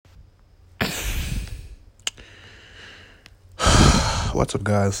What's up,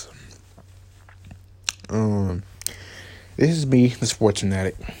 guys? Um, this is me, the sports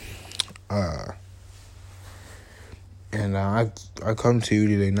fanatic. And I come to you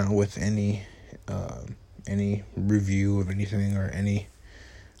today not with any review of anything or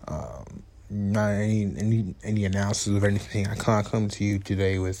not any analysis of anything. I come to you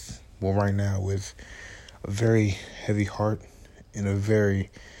today right now with a very heavy heart and it's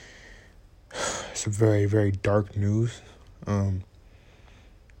a very, very dark news.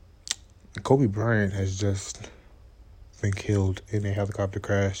 Kobe Bryant has just been killed in a helicopter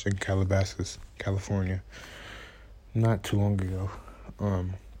crash in Calabasas, California, not too long ago.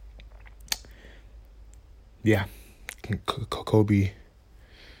 Kobe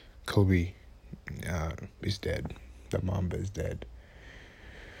is dead. The Mamba is dead.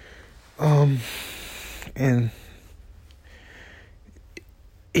 And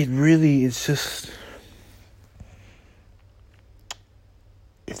it's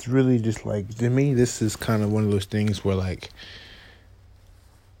really just like, to me, this is kind of one of those things where, like,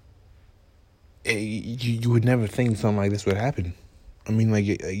 you would never think something like this would happen. I mean,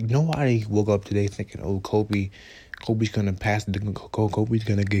 like, nobody woke up today thinking, oh, Kobe's gonna Kobe's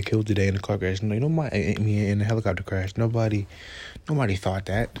gonna get killed today in a car crash. Like, nobody, in a helicopter crash. Nobody thought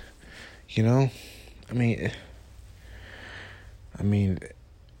that, you know? I mean,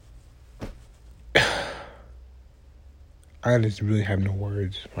 I just really have no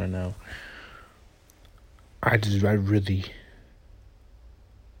words right now. I really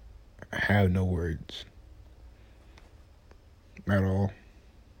have no words at all.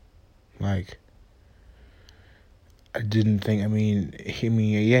 Like, I didn't think.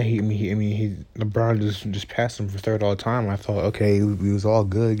 LeBron just passed him for third all time. I thought, okay, it was all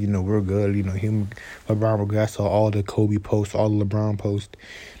good. You know, we're good. You know, LeBron were good. I saw all the Kobe posts, all the LeBron posts,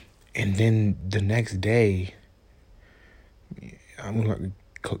 and then the next day, I'm like,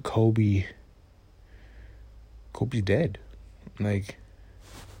 Kobe's dead. Like,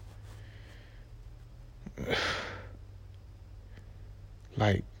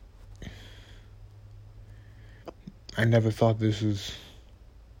 I never thought this was.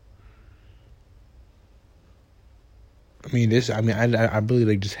 I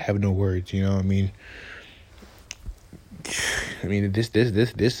really just have no words. You know, this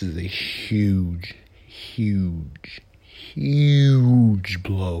is a huge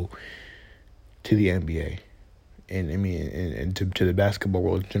blow to the NBA, and to the basketball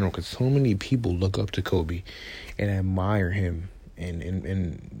world in general, because so many people look up to Kobe and admire him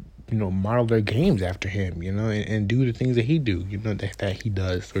and model their games after him, and do the things that he do, that he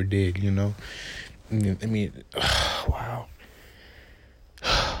does or did, wow.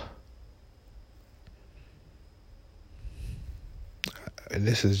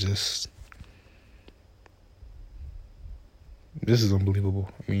 This is unbelievable.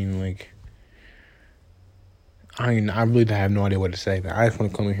 I really have no idea what to say, but I just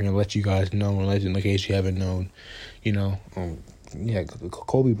want to come in here and let you guys know, in case you haven't known,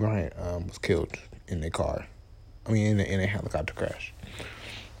 Kobe Bryant was killed in a car. In a helicopter crash.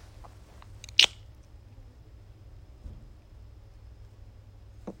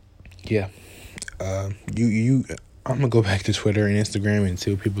 Yeah. I'm gonna go back to Twitter and Instagram and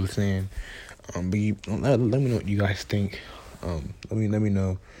see what people are saying. But let me know what you guys think. Let me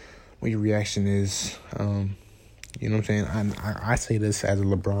know what your reaction is. You know what I'm saying? I say this as a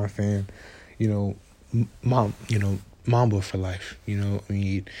LeBron fan. Mamba for life.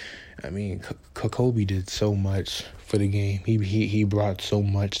 Kobe did so much for the game. He brought so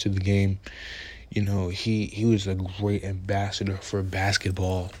much to the game. He was a great ambassador for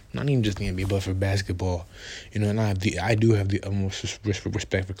basketball. Not even just the NBA, but for basketball. And I do have the utmost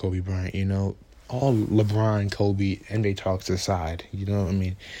respect for Kobe Bryant. All LeBron, Kobe, NBA talks aside,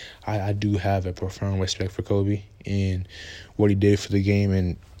 I do have a profound respect for Kobe and what he did for the game,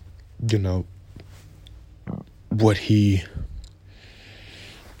 and what he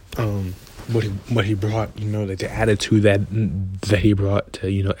brought, like the attitude that he brought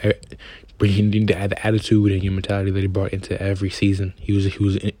to, bringing the attitude and your mentality that he brought into every season. He was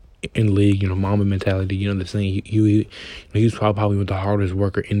in league, Mamba mentality, the thing. He was probably the hardest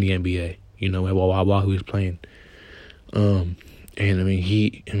worker in the NBA. While he was playing.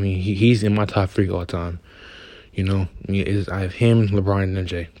 He's in my top 3 all time. I have him, LeBron, and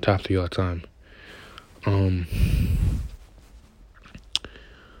MJ, top 3 all time.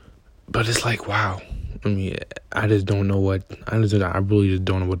 But it's like, wow. I really just don't know what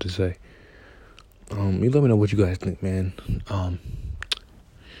to say. You let me know what you guys think, man.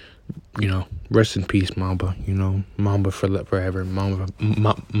 Rest in peace, Mamba. Mamba for forever.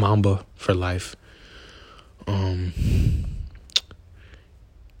 Mamba for life.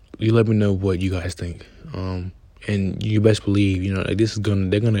 you let me know what you guys think. And you best believe, like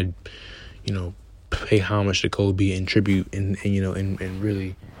they're gonna, pay homage to Kobe and tribute and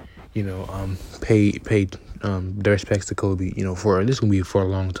really, pay their respects to Kobe, for this gonna be for a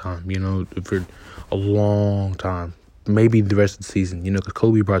long time, for a long time. Maybe the rest of the season, because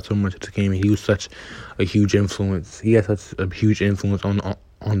Kobe brought so much to the game and he was such a huge influence. He had such a huge influence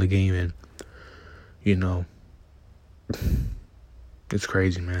on the game, and it's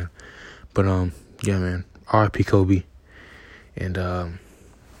crazy, man. But yeah, man. R.I.P. Kobe. And I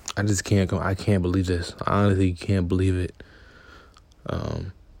just can't I can't believe this. I honestly can't believe it.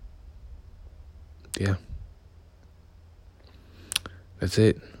 Yeah. That's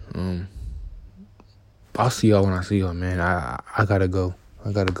it. I'll see y'all when I see y'all, man. I gotta go.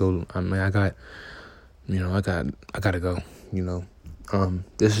 I gotta go. I mean, I gotta go.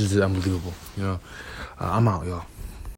 This is unbelievable. I'm out, y'all.